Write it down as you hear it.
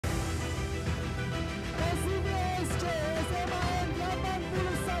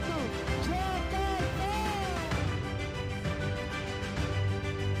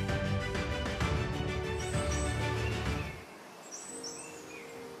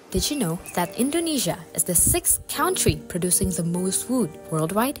Did you know that Indonesia is the 6th country producing the most wood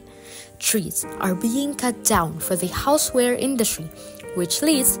worldwide? Trees are being cut down for the houseware industry, which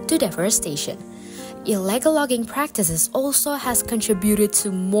leads to deforestation. Illegal logging practices also has contributed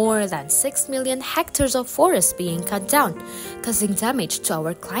to more than 6 million hectares of forest being cut down, causing damage to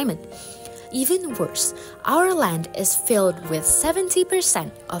our climate. Even worse, our land is filled with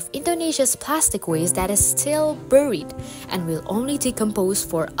 70% of Indonesia's plastic waste that is still buried and will only decompose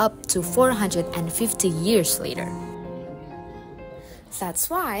for up to 450 years later. That's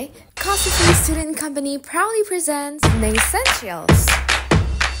why Cossivy Student Company proudly presents The Essentials.